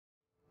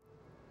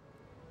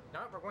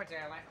No, we're going to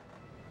Atlantica.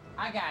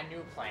 I got a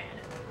new plan.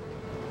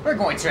 We're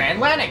going to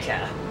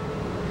Atlantica.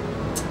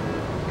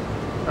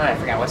 Oh, I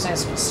forgot. What's I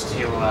supposed to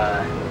do?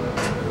 I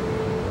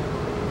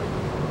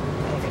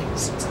think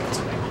it's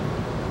something.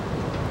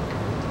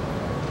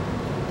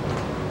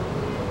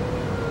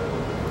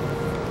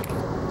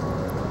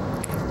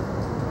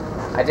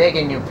 I did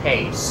get a new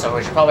page, so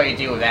we should probably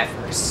deal with that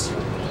first.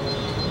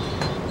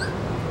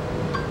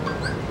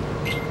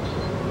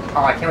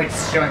 Oh, I can't wait to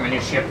show him my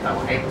new ship, though.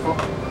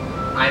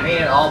 I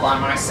made it all by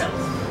myself.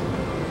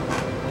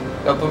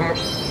 No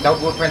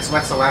blueprints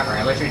whatsoever.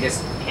 I literally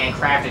just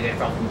handcrafted it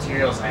from the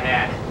materials I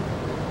had.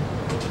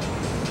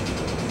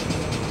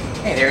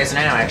 Hey, there is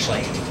now,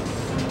 actually.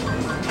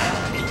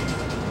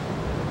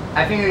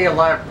 I think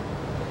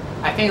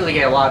we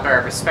get a lot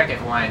better perspective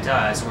of what it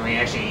does when we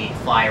actually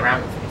fly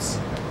around with it.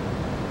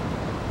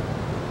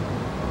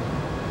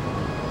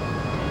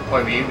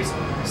 Or we use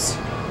this.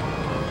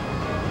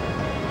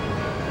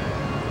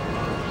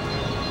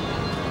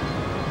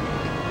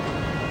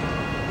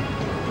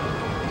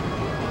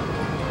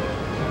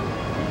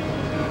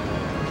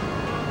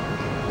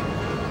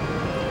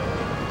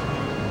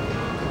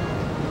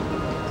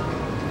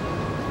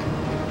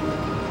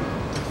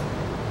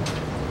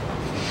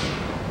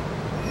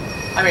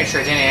 I made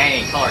sure it didn't add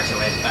any color to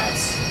it, but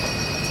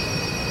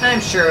I'm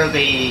sure it'll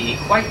be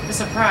quite the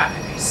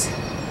surprise.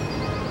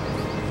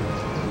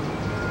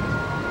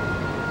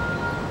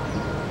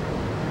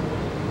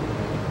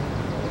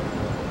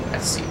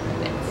 Let's see what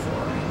they're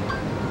for.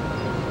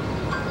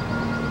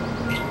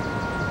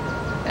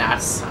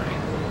 That's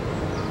fine.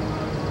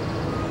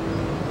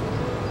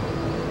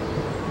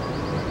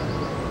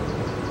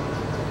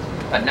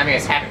 But nothing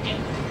is happening.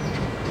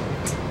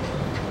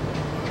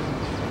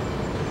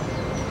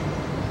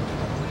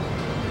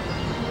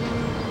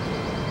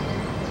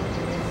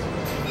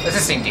 What's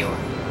this thing do?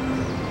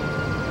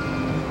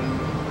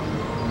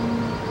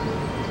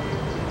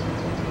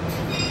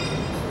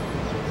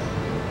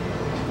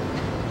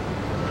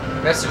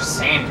 Mr.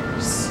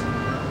 Sanders.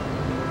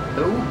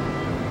 Who?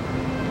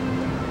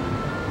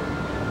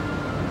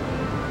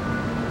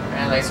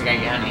 At least we got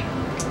Yanni.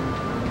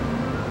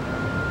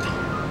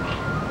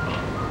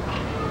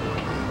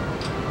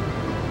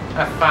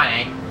 Oh,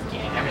 fine.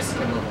 Yeah, I'm just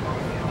gonna move along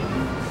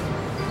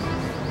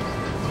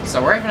now.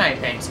 So where can I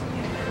been to?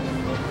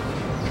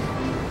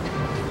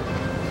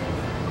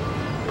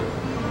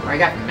 I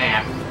got the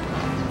map.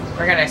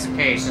 I got an extra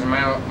page, so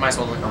might as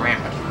well look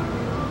around.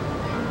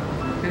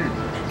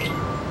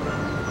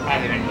 I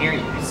haven't been here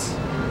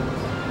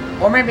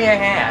yet. Or maybe I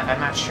have, I'm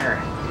not sure.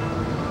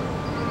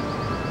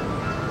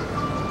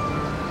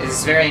 This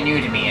is very new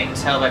to me, I can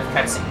tell by the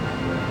cutscene.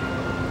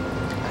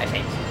 I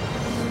think.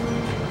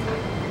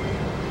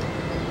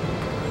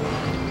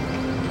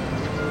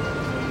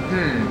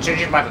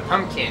 Judging by the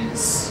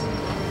pumpkins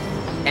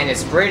and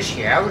this bridge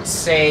here, I would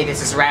say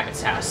this is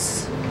Rabbit's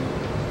house.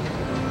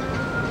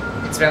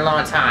 It's been a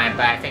long time,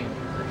 but I think...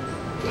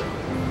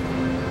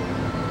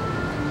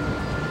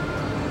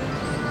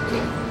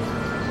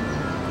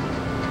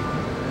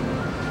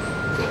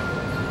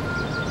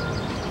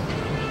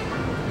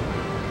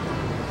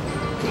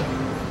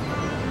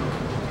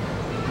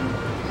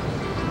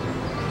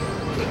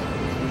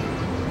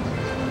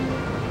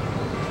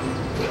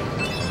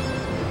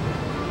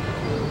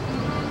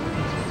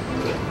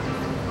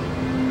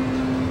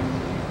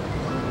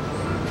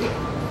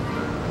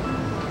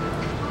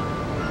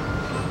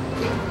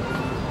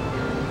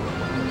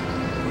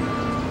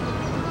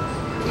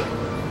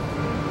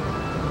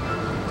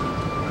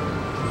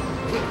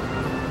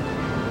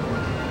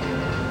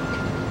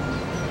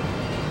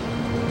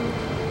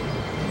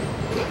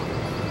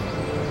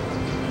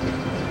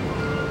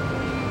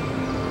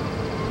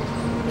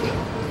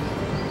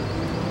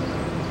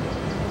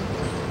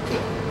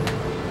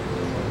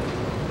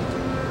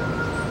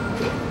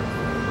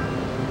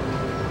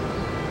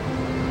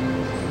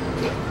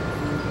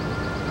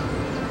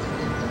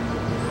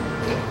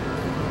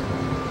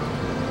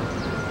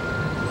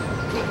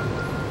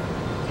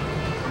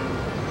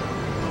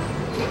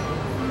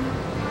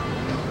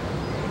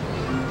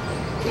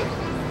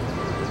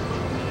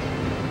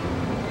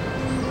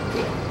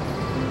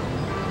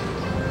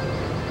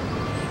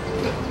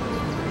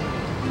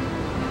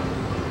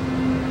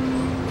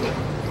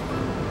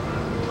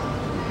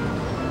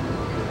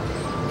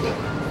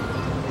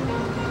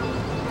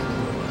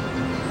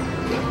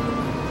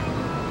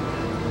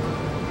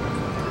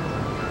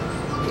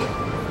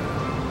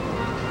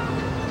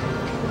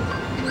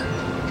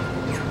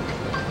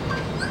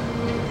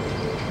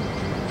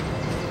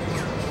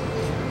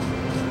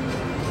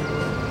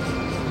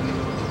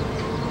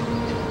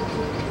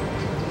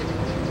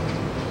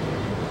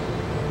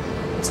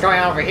 going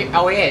on over here?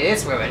 Oh yeah, it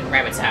is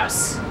Rabbit's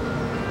house.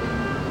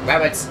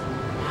 Rabbit's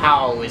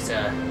house,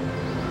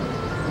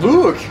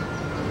 Look!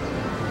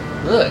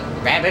 Look,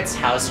 Rabbit's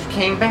house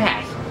came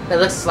back. It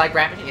looks like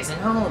Rabbit isn't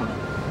home.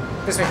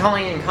 Because we're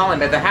calling and calling,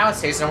 but the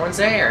house says no one's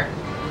there.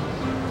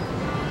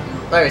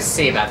 Let's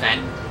see about that.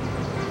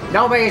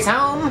 Nobody's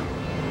home?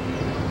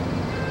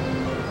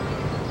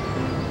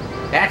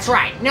 That's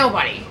right,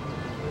 nobody!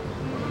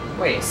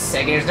 Wait a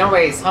second, there's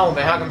nobody's home,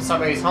 but how come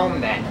somebody's home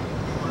then?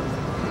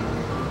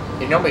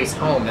 If nobody's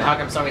home, then how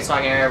come somebody's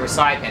talking on every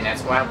side then?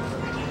 That's why.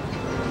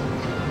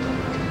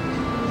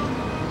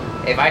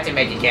 If I had to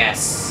make a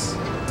guess.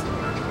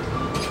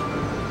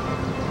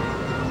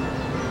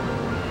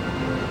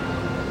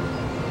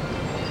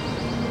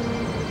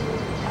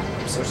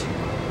 I'm so scared.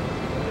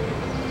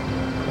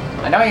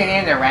 I know you're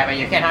in there, Rabbit.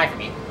 You can't hide from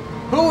me.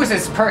 Who is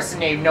this person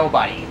named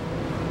Nobody?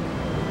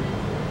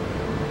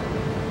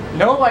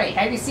 Nobody.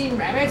 Have you seen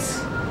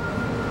rabbits?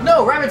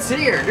 No, rabbit's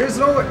here. There's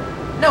no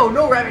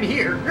rabbit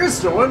here.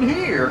 There's no one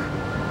here.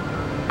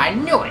 I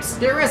knew it.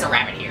 There is a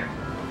rabbit here.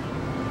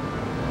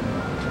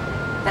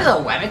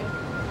 Hello, Rabbit.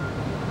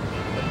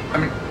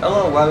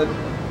 Hello, Rabbit.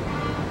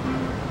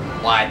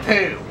 Why,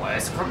 Pooh, what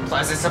a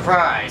pleasant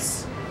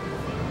surprise.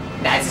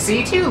 Nice to see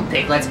you too,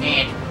 Piglets,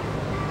 and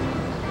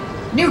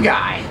new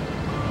guy.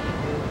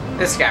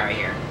 This guy right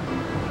here.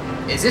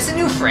 Is this a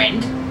new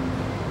friend?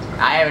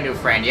 I have a new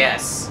friend,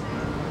 yes.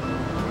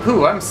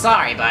 Pooh, I'm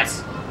sorry, but...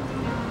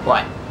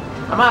 What?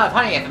 I'm out of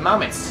honey at the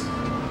moment.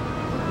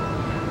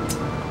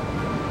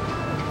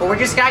 Well, we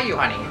just got you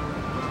honey.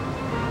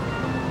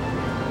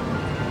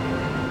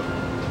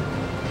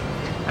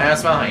 I don't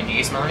smell honey. Do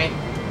you smell honey?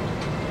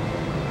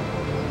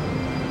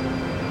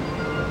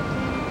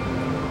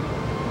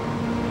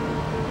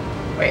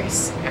 Wait,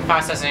 I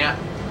found something up.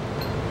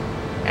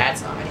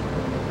 That's odd.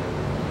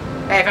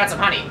 Hey, I found some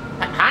honey.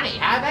 Honey?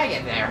 How did that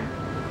get there?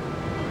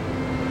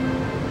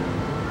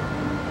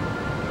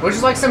 Would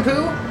you like some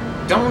poo?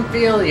 Don't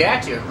feel you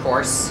have to, of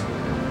course.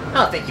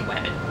 Oh, thank you,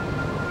 Webbit.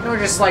 You're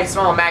just like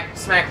small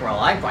smack roll.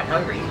 I'm quite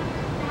hungry.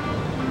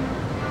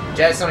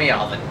 Just only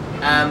all of it.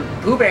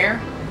 Pooh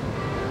Bear.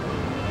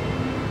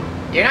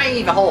 You're not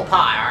eating the whole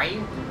pie, are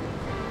you?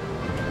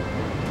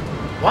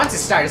 Once it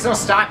starts, there's no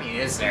stopping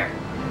you, is there?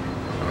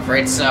 I'm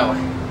afraid so.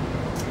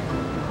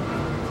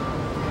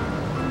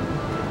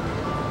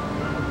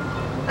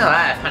 Oh,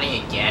 I have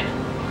honey again.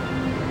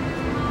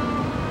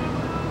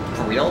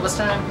 For real this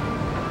time?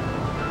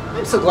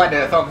 I'm so glad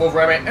that I thought both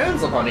Rabbit and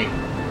some honey.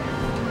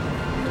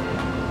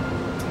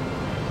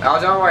 Oh,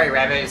 don't worry,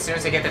 Rabbit. As soon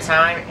as I get the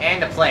time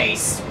and the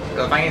place,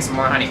 we'll find you some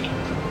more honey.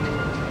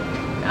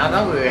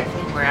 Although I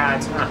think we're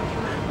out of time.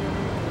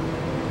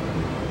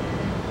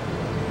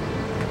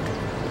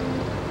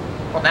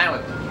 Well, now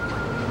it...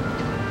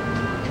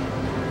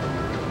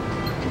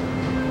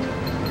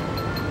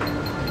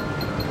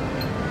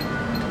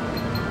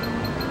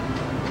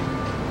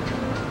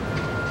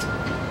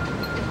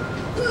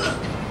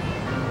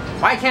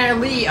 Why can't I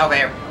leave? Oh,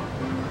 there.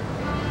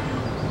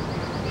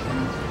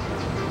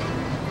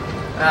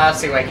 Let's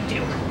see what I can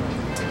do.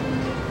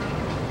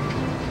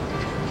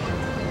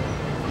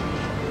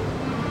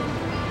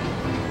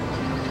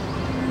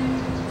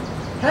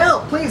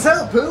 Help! Please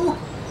help, Pooh!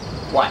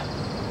 What?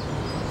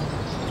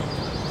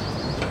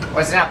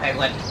 What's it now,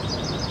 Peglet?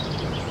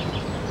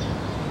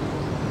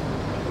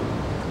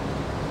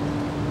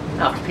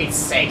 Oh, for Pete's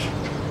sake.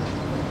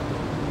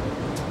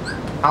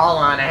 Hold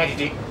on, I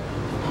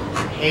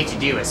hate to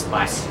do this,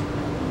 but...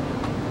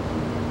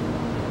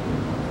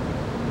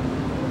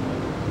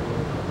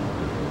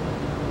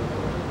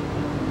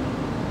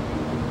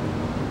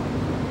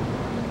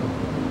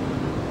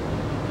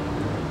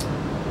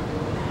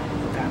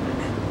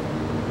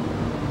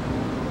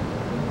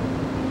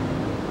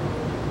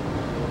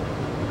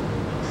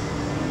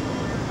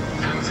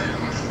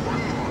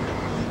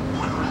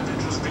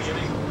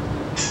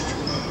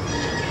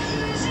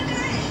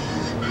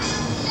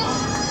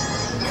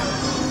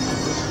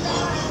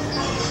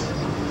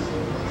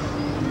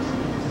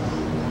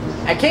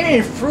 I came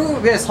in through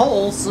this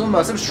hole, so it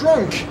must have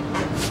shrunk.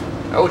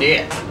 Oh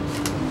dear.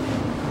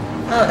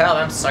 Oh hell,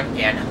 I'm stuck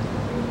again.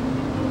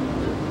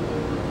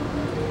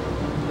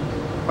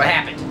 What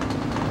happened?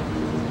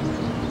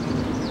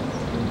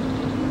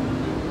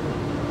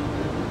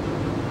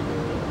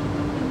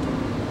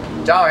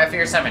 Dollar, I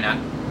figured something out.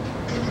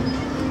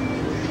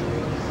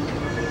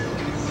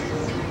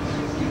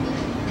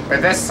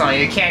 With this song,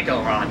 you can't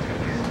go wrong.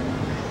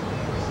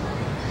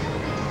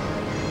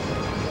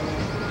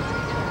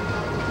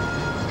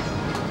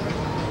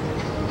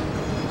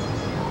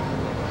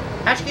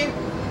 Hatchkin?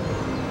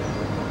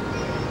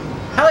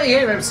 Hell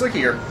yeah, I'm slick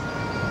here.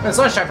 When it's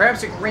lunchtime,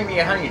 perhaps you can bring me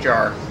a honey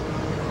jar.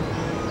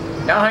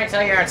 No honey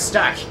till you're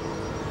unstuck.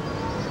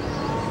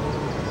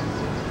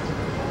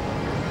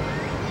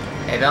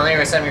 If only there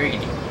was something we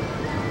could do.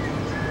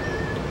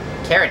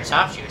 Carrot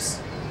top juice.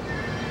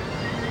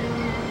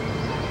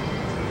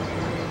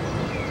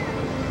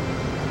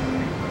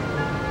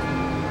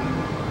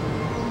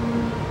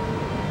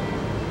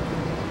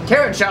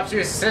 Carrot chop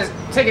juice says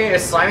taking a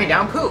slimy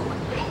down poo.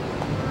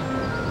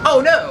 Oh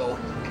no!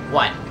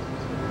 What?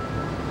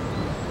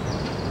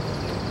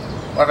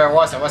 Whatever it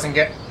was, it wasn't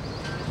good.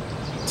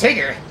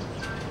 Tigger?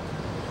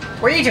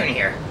 What are you doing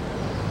here?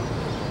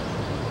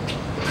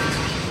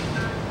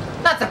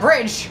 Not the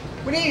bridge!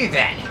 We need you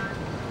then!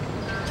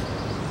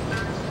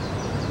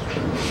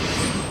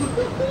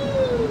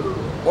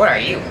 What are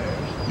you?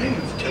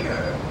 Name's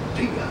Tigger.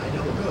 Tigger, I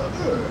don't know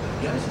her.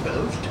 I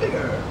suppose,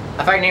 Tigger.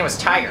 I thought your name was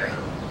Tiger.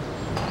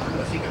 I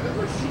don't think I've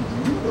ever seen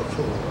you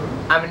before.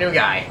 I'm a new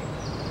guy.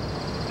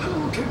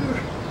 Hello, Tigger.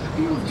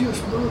 You've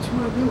just brought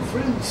my new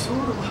friend,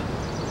 Sora.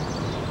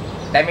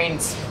 That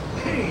means...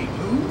 Hey,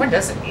 Pooh. What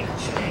does it mean?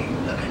 Say, you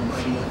looking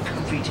mighty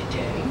uncomfy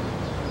today.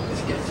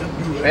 Is that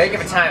some new Maybe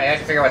give it time, I have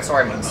to figure out what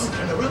Sora means.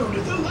 Bouncing around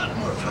is a lot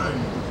more fun.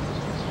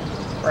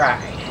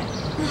 Right.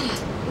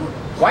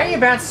 Why are you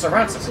bouncing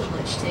around so So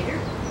much? much, Tigger.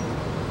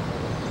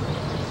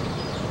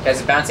 Because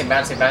it's bouncing.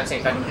 Why?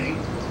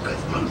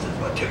 Because bounce is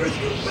what Tiggers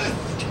do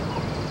best.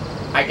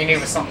 I can do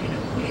with something. Speaking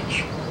of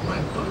which,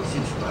 my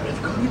bouncing spot has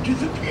gone and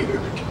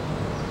disappeared.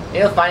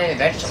 You'll find it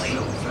eventually.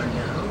 So for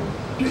now,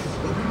 this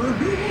will be my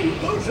new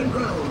bouncing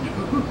ground.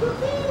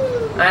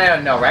 I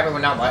don't know, Rabbit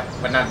would not like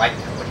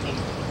that, would he?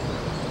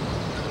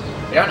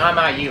 You don't know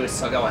my use,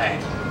 so go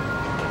ahead.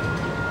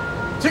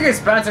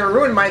 Tigger's bouncer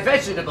ruined my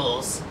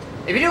vegetables.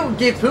 If you don't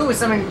give Pooh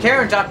some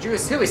carrot top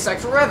juice, he'll be stuck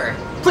forever.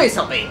 Please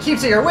help me. Keep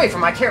Tigger away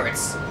from my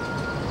carrots.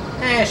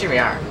 Here we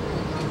are.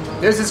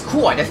 This is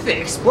quite a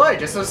fix, but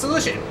just a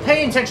solution.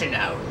 Pay attention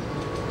now.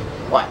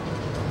 What?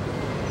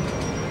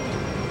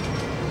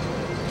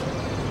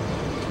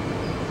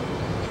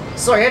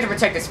 So you have to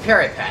protect this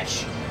parrot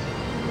patch.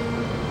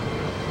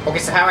 Okay,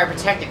 so how do I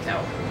protect it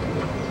though?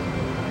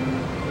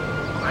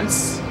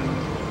 Once.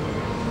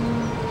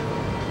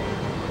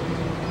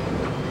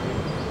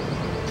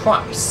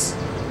 Twice.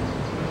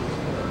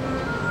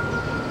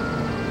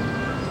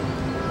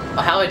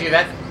 Well, how do I do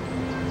that?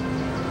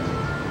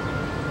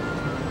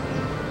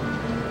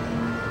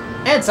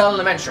 It's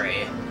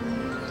elementary.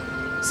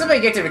 Somebody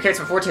get to the carrots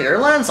before Tigger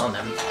lands on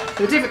them.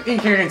 The different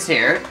ingredients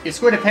here, your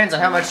score depends on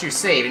how much you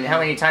save and how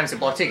many times you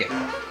block Tigger.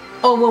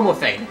 Oh, one more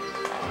thing.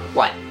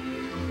 What?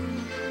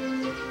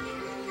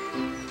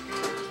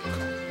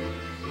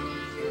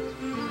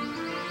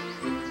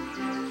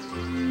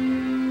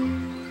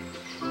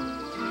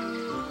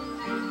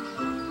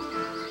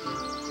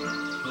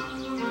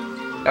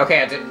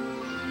 Okay,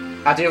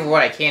 I'll do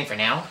what I can for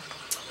now.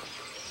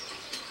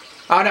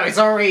 Oh no, he's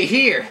already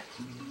here!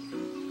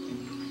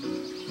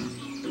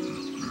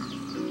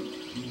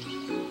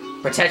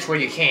 Protect where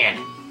you can.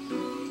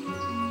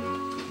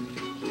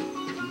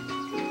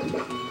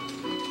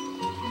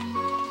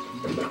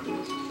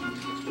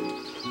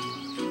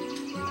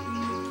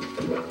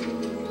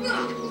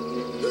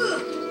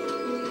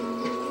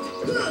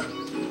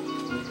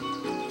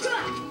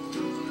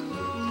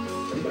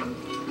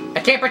 I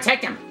can't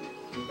protect him!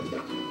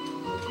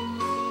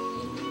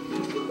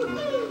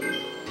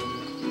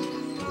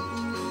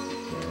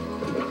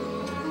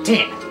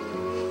 Damn!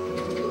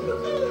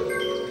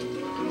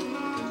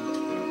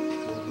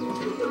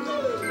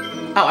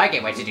 Oh, I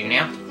get what to do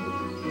now.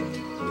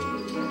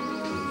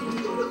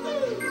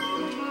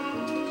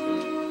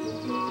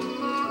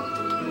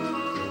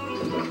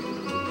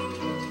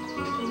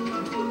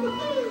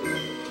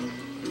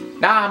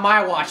 Nah,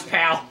 my watch,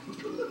 pal.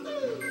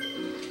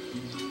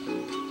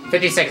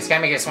 50 seconds,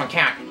 gotta make this one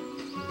count.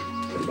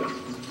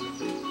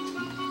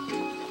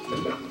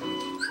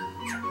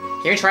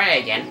 Can you try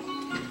it again?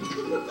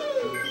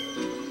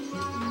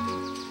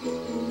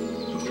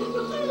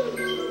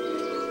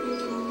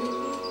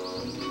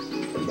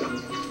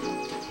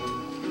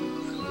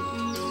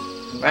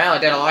 Well, I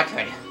did all I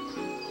could.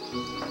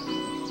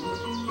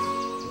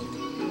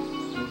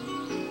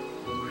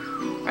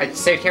 I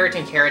saved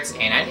carrots,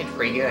 and I did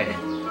pretty good.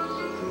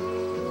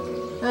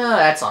 Oh,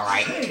 that's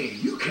alright. Hey,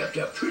 you kept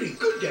up pretty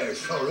good there,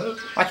 Sora.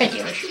 Why, thank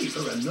you. Especially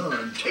for a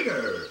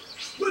non-Tigger.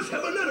 Let's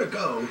have another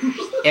go.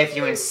 If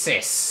you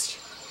insist.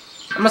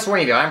 I must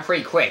warn you though, I'm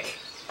pretty quick.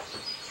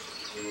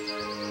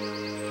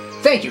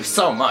 Thank you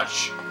so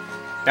much.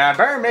 Now I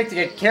better make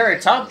the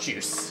carrot top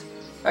juice.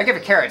 I'll give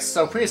it carrots,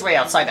 so please wait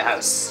outside the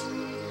house.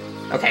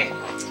 Okay. I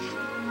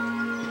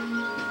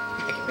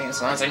can be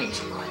as long as I need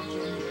to.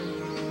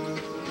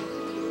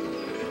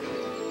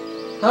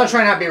 I'll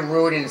try not to be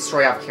rude and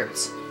destroy off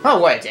carrots. Oh,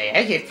 what a day.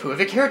 I gave Pooh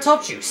the carrot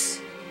top juice.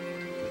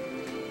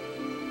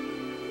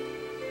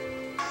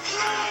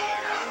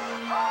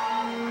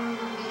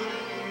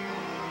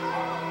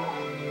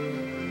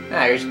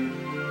 I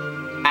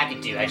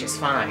could do that just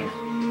fine.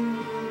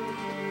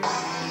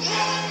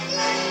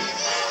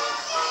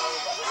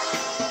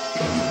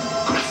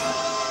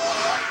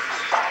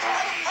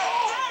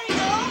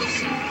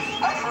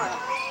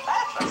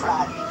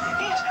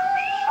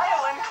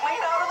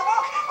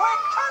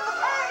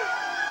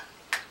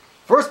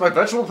 First, my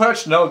vegetable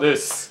patch, now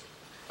this.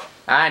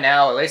 I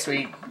know, at least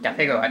we got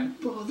figure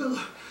out. Bother.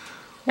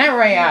 Now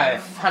we're out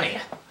of honey.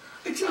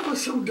 It's ever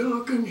so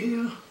dark in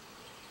here.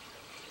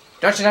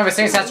 Don't you know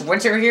since that's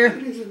winter here?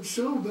 It isn't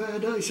so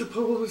bad, I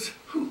suppose.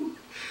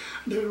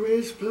 There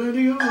is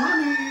plenty of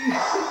honey.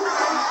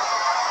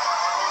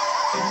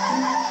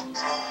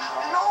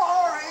 No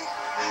hurry.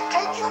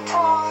 Take your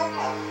time.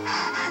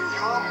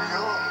 Yum,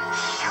 yum.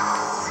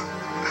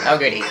 Oh,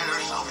 goody.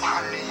 There's some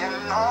honey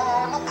in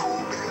all the pool.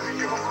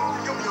 Yum, yum,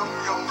 yum,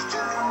 yum.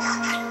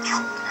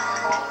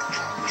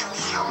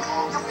 Yum,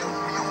 yum,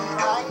 yum, yum.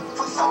 Time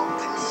for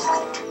something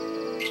sweet.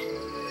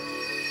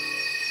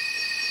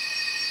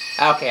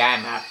 Okay,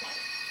 I'm out.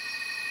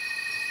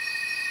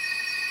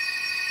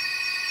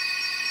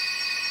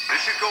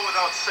 This should go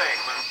without saying,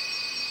 but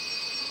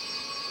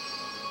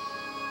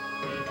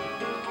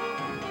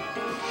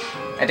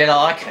I did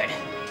all I could.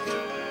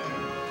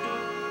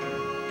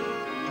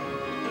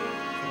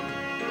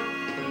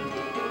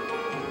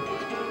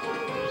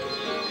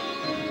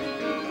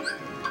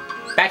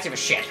 Back to the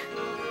shit.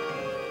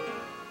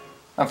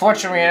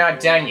 Unfortunately, we're not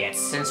done yet,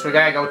 since we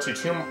gotta go to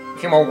two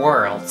more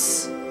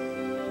worlds.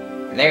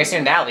 And very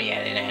soon that'll be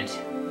at an end.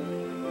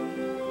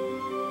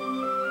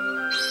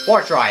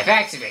 Warp drive,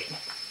 activate!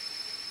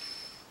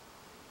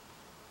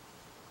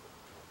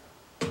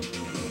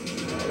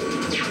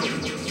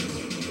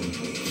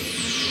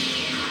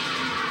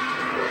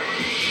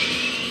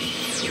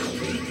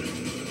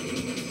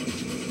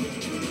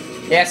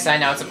 Yes, I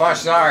know, it's a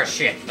bizarre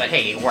shit, but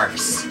hey, it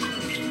works.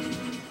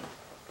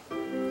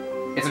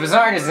 It's a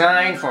bizarre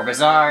design for a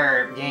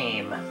bizarre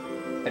game.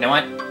 But you know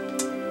what?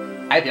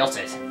 I built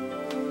it.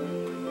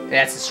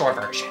 That's the short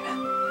version.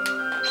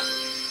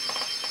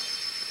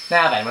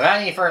 Now then, without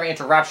any further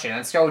interruption,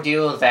 let's go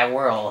deal with that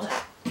world.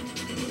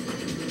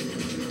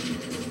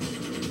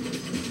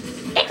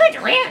 It could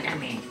land on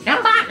me.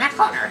 No, not in that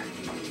corner.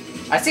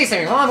 I see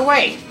something along the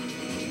way.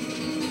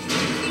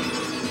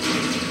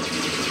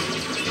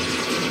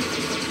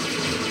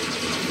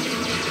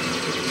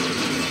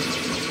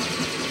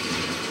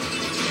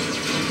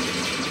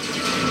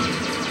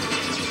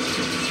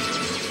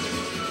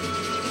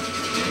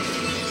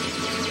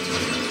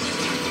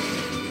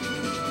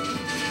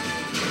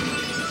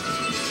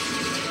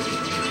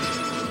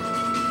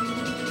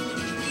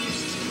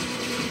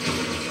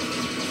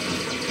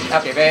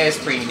 Okay, that is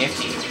pretty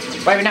nifty.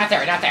 Wait, we're not there,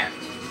 we're not there.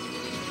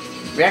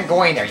 We aren't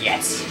going there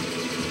yet.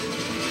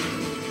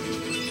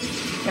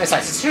 And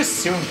besides, it's too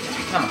soon for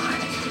that, come on.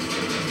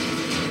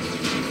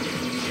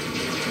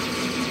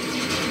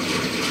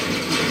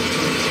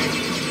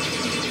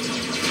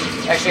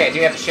 Actually, I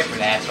do have a ship for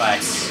that, but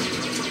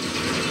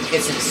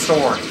it's in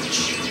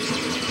storage.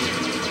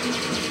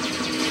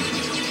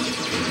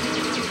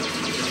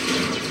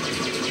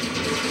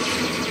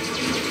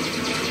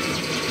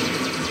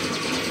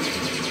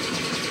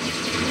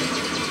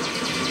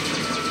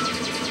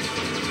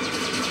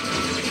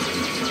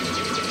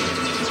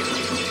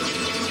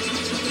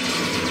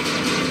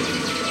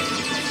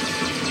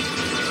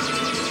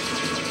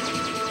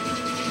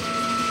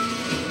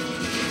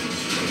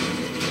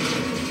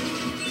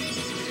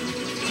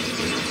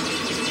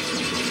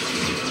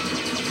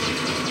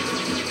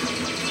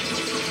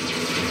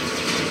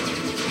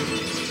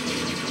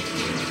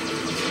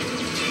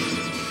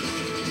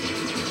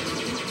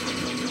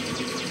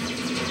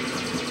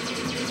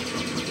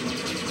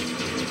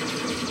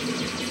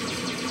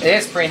 It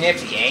is pretty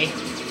nifty, eh?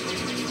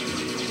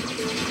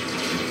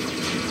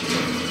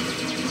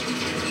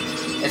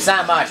 It's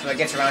not much, but it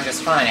gets around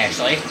just fine,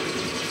 actually.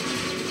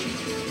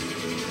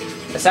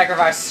 The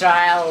sacrifice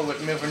style with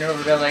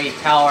maneuverability,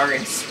 power,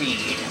 and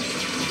speed.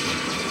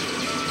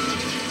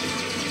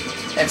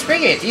 And it's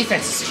pretty good at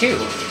defenses, too.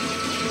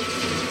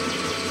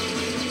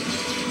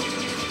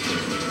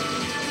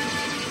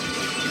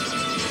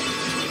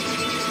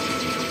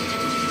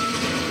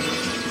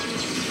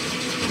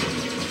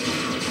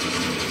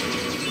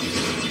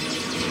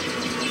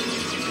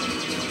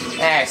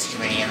 That's too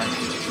many of them.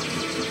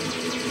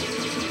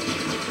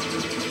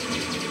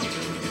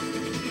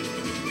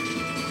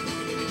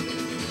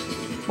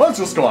 Let's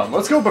just go on.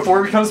 Let's go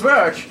before he comes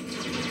back.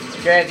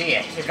 Good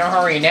idea. If you don't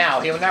hurry now,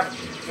 he'll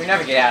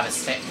never get out of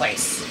this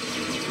place.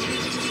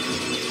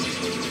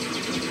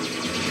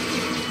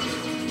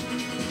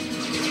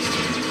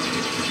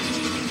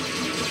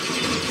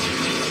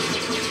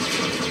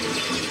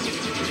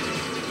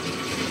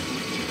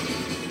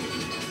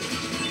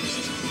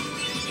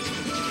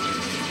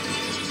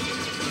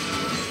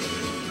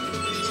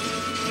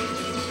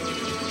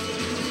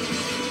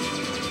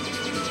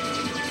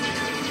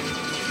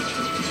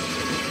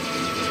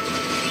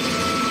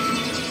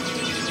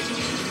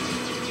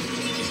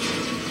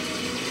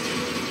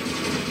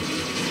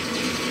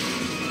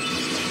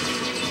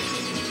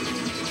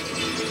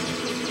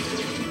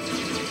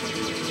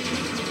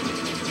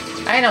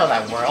 I know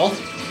that world.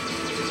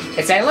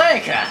 It's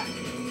Atlantica.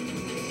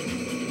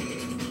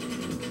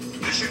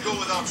 this should go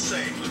without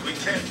saying that we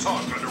can't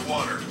talk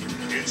underwater.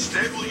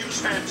 Instead, we'll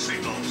use hand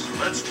signals.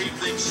 Let's keep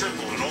things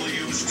simple and only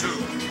use two.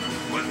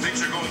 When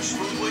things are going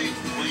smoothly,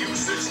 we'll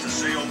use this to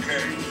say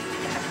okay.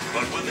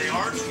 But when they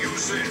aren't,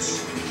 use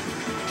this.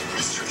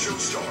 Mr.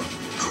 Joestar,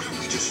 couldn't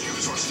we just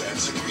use our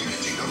stance and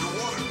communicate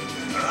underwater?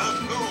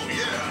 No,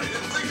 yeah, I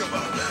didn't think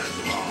about that.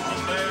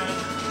 Aw, man.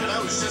 And I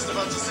was just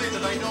about to say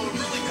that I know a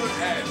really good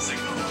hand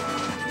signal.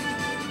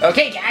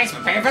 Okay, guys,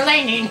 prepare for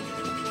landing.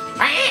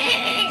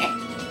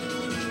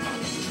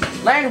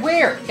 Land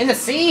where? In the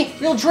sea?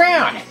 We'll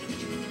drown.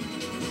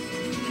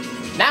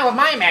 Now with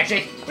my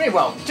magic, we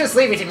won't. Just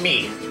leave it to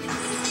me. He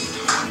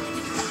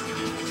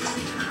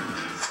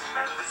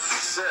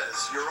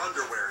says your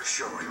underwear is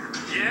showing.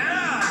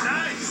 Yeah,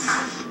 nice!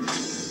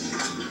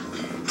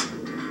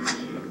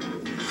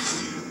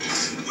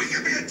 We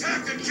could be a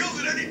attacked and killed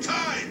at any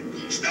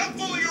time. Stop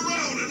fooling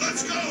around and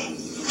let's go.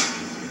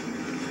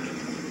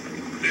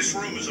 This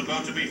room is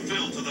about to be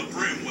filled to the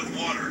brim with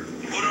water.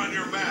 Put on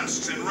your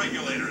masks and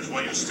regulators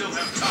while you still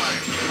have time.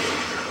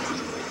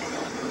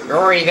 You're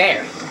already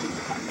there.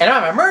 And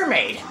I'm a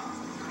mermaid.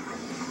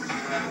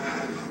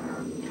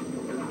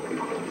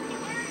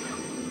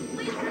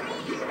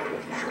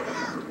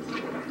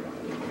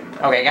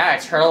 Okay, got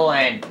a turtle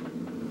and...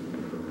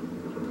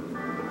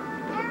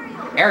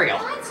 Ariel.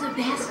 Hi,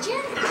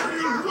 Sebastian.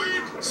 Ariel,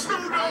 wait!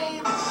 Slow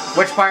down!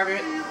 Which part of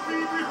it?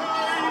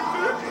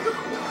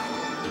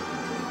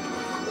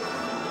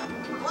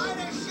 What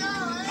a show,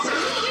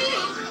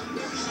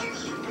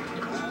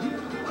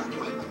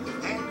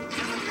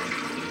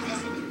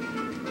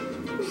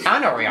 I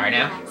don't know where we are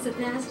now.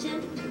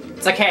 Sebastian?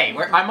 It's okay,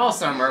 I'm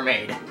also a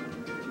mermaid.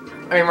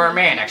 I mean,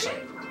 merman,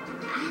 actually.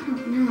 I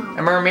don't know.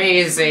 A mermaid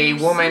is a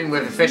woman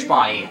with a fish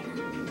body,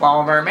 while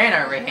a merman,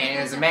 on the other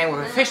hand, is a man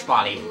with a fish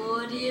body.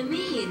 What do you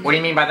mean? What do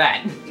you mean by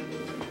that?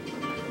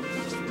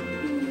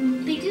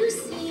 They do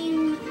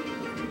seem a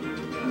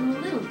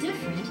little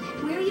different.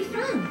 Where are you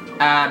from?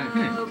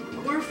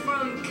 We're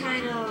from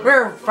kind of...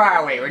 We're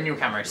far away, we're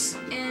newcomers.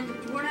 And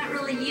we're not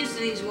really used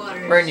to these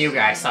waters. We're new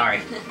guys,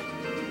 sorry.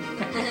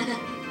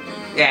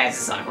 Yeah,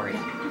 this is awkward.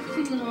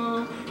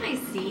 Oh, I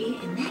see.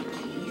 In that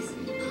case,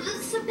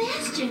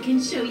 Sebastian can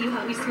show you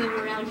how we swim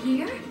around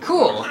here.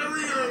 Cool.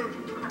 Ariel!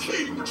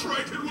 King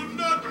Triton would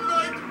not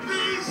like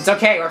this! It's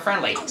okay, we're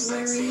friendly. Don't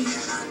worry.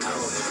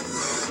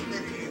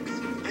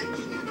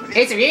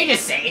 It's for you to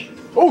say.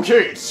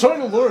 Okay, it's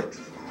time to learn.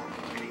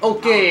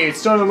 Okay,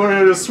 it's time to learn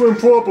how to swim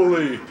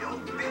properly.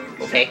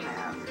 Okay.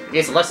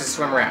 Yes, let's just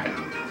swim around.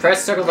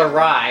 Press circle to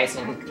rise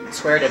and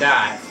square to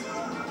dive.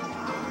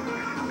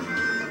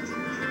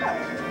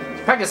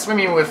 Practice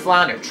swimming with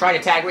Flounder. Try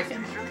to tag with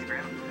him.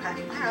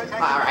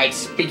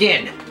 Alright,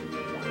 begin.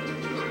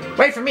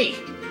 Wait for me.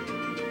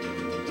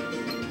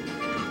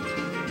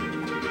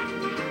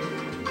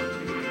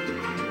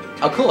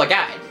 Oh, cool, I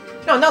got it.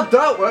 No, not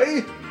that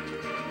way.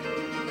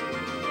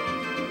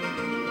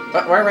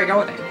 But where do I go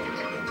with it?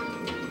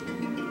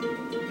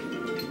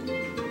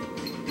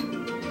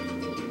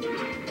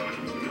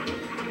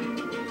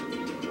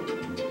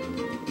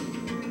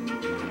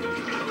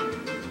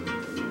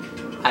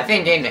 I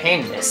think I'm getting the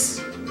hang of this.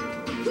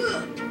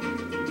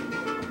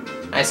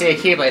 I see the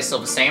keyblade is still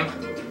the same.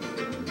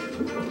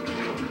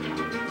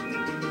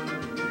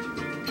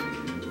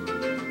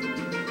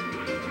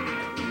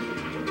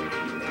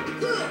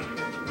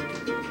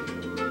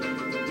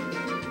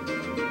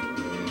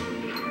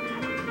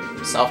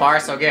 So far,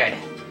 so good.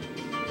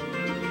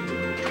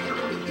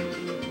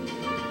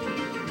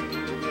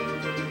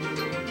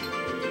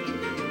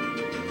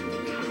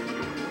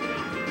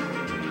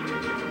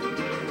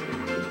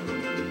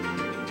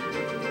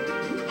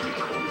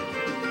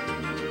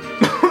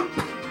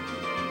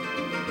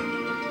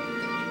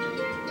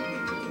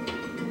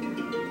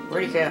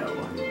 Where'd he go?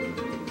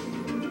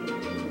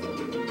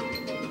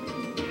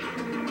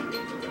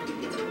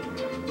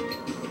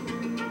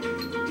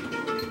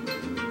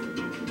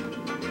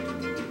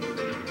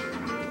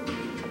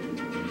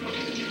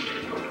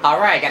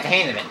 Alright, got the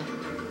hang of it.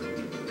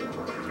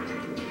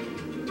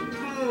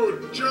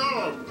 Good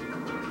job!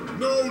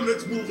 Now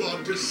let's move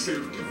on to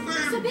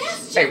self-defense.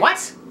 Sebastian! Wait,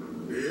 what?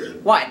 Yeah?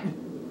 What?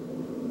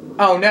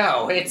 Oh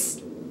no, it's...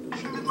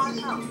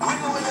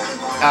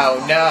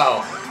 Oh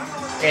no.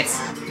 It's...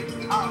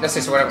 This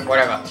is whatever.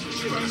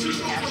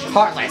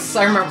 Heartless,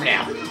 I remember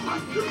now.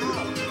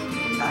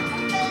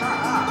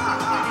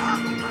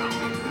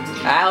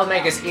 I'll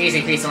make this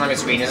easy piece on the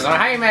screen. This is on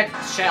how you met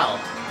Shell.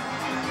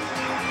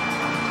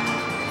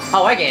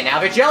 Oh, I get it now,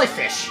 they're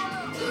jellyfish.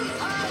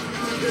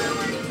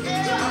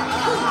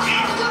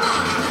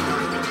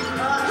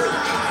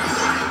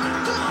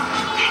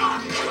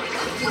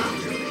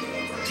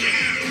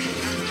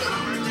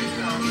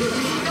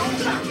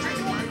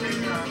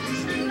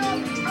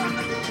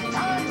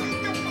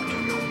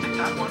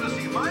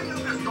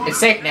 It's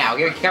safe now,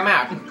 you can come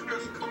out.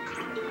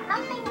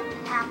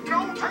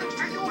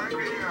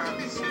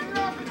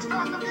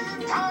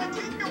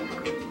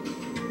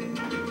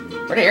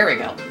 Where did Harry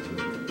go?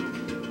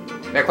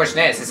 The question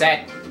is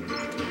that...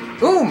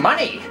 Ooh,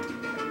 money!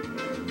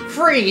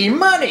 Free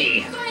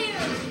money!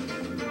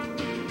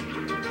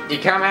 You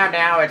come out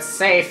now, it's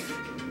safe.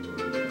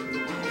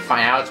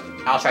 Fine,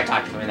 I'll try to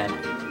talk to him then.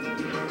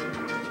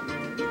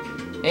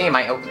 He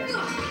might open it.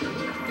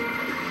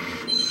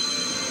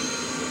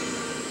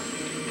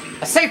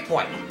 A safe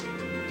point!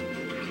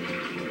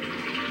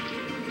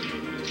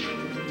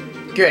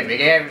 Good, we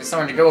can have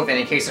someone to go with it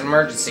in case of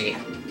emergency.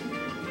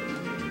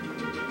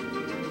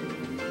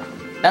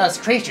 Those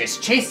creatures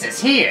chased us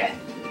here!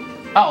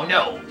 Oh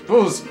no!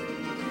 Those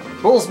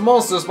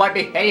monsters might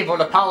be heading for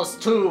the palace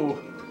too.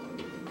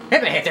 They're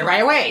gonna hit there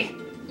right away!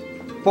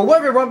 But what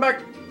if we run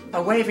back?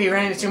 But what if we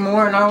ran into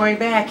more on our way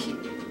back?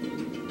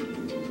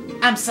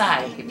 I'm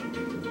sorry,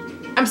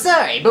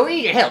 but we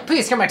need your help.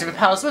 Please come back to the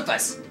palace with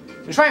us.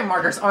 The shrine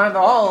markers on the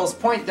walls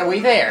point the way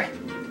there.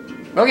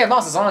 We'll get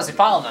lost as long as we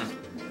follow them.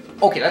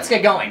 Okay, let's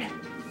get going.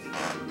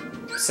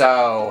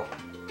 So,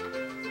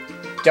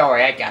 don't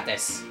worry, I got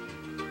this.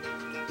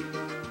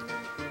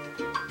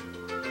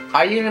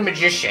 Are you a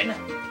magician?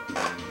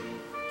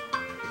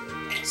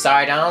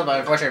 Sorry, Donald,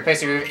 but unfortunately,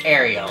 replace you with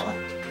Ariel.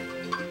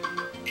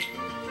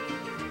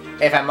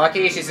 If I'm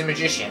lucky, she's a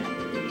magician.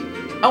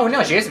 Oh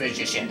no, she is a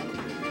magician.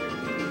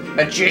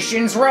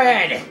 Magician's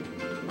red!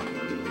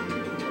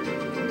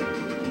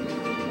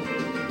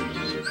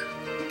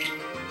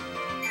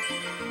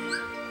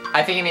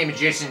 I think I need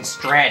magician's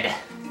dread.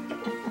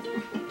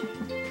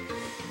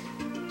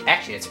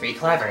 Actually, it's pretty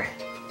clever.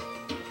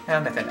 I'll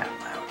admit that out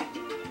loud.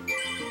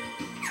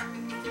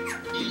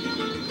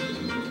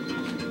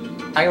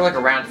 I can look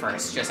around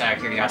first, just out of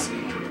curiosity.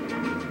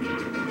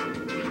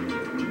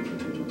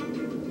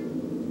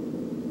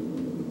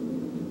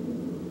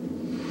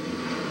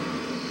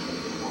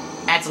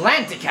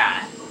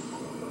 Atlantica!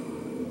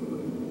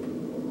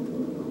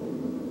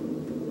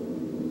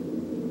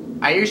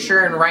 Are you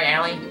sure in the right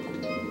alley?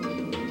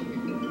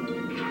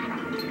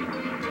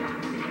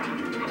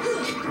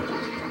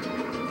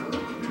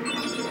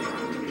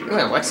 Ooh,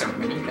 elixir,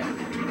 we need that.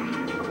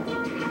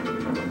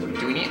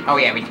 Do we need? Oh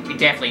yeah, we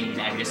definitely need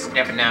that, we just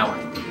never know.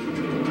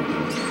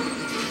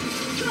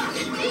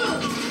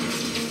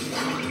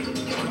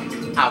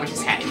 Ah, we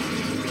just had it.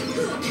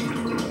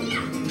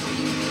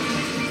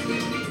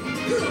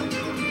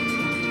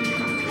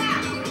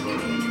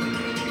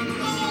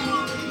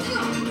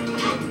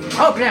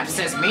 Open up,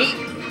 says me.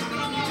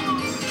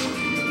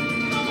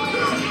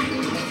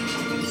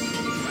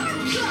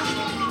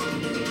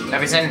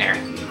 Nothing's in there.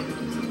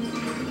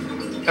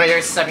 Oh,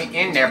 there's something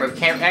in there, but we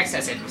can't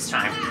access it this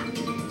time.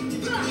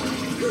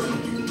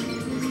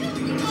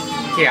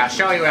 Here, I'll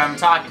show you what I'm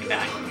talking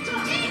about.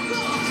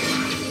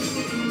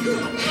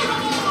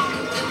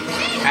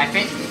 I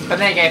think, but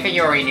then again, I think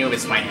you already knew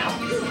this by now.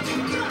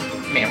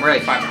 I mean, I'm really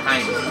far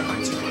behind you.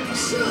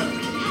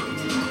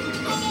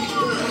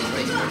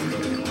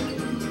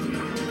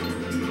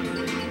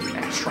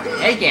 Let's try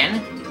it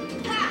again.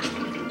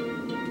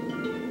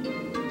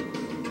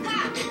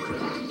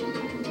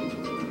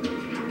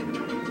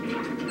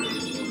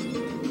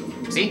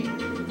 See?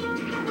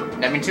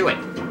 Nothing to it.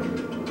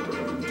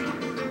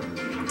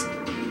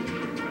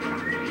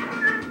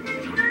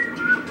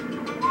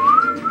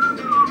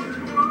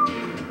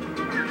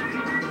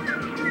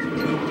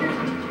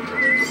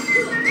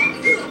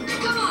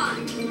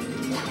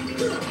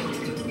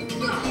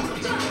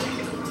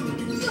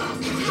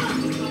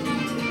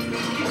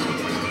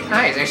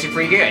 Ah, it's actually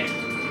pretty good.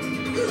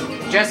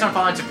 Just don't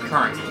fall into the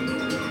current.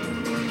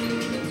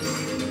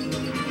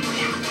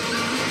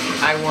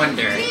 I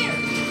wonder.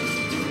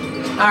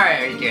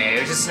 Alright, okay, it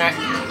was just not.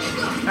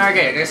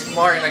 Okay, there's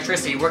more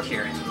electricity work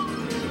here.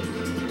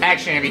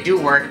 Actually, if you do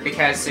work,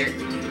 because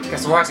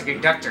the water's a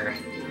conductor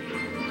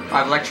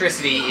of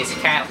electricity is a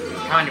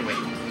conduit.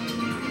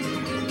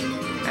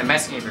 I'm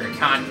messing with your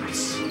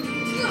conduits.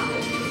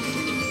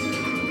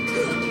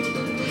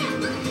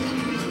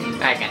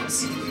 I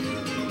guess.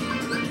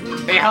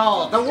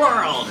 Behold, the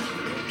world!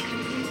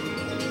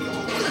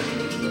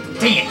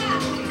 Dang it!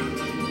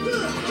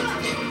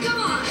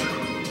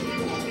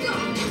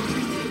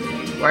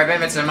 Where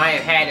benefits I might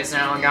have had is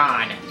now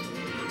gone.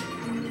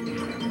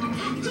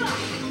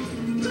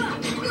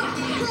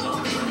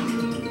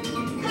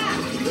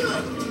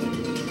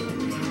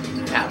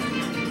 Out.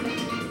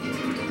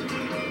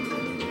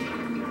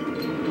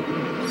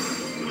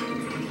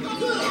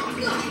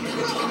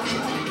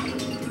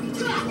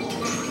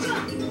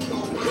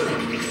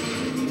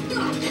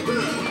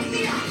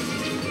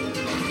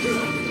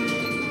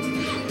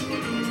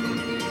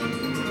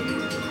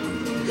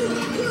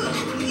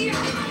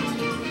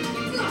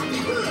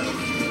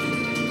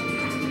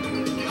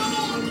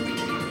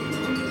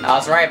 I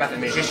was right about the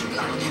magician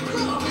part.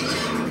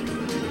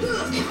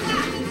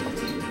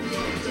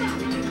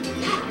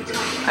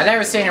 I've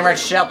never seen a red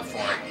shell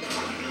before.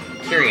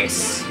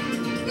 Curious.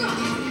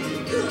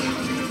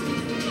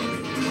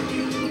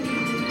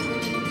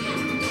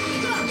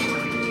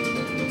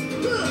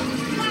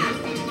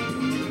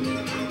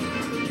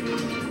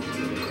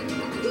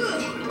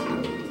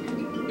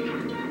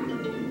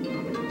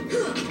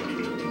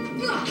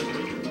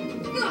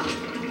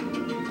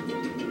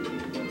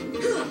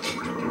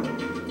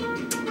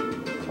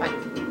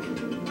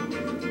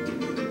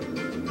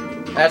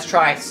 Let's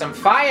try some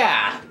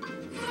fire!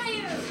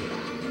 Fire!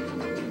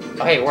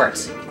 Oh, hey, it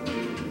works.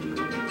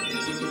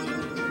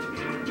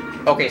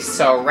 Okay,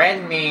 so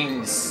red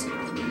means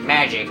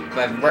magic,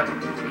 but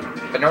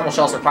normal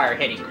shells require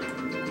hitting.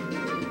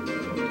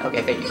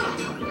 Okay, thank you.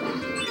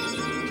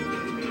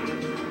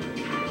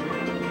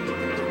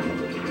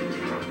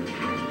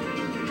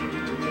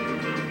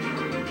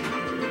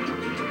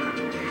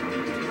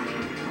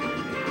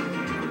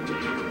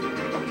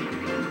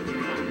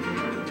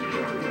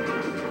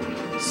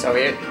 So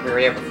we were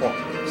here before,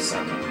 so...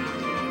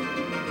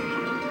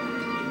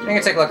 I'm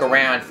gonna take a look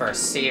around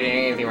first, see if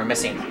anything we're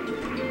missing.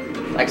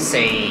 Like,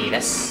 say,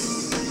 this...